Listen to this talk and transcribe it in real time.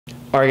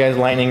Alright guys,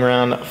 lightning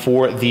round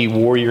for the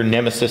Warrior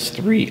Nemesis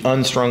 3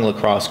 unstrung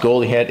lacrosse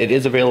goalie head. It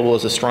is available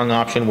as a strung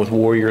option with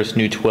Warrior's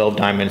new 12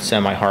 diamond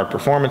semi-hard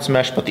performance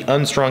mesh, but the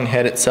unstrung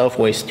head itself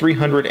weighs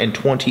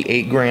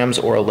 328 grams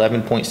or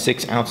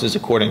 11.6 ounces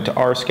according to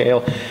our scale.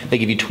 They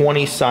give you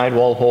 20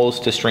 sidewall holes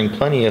to string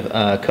plenty of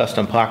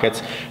custom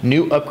pockets.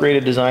 New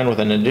upgraded design with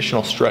an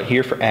additional strut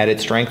here for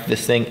added strength.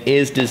 This thing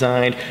is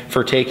designed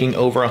for taking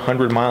over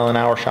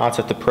 100-mile-an-hour shots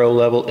at the pro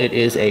level. It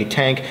is a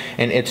tank,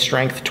 and its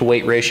strength to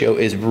weight ratio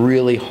is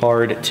really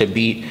hard to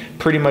beat.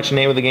 Pretty much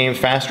name of the game,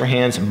 faster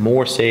hands,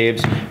 more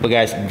saves. But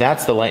guys,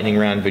 that's the lightning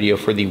round video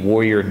for the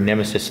Warrior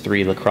Nemesis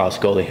 3 lacrosse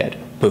goalie head.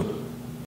 Boom.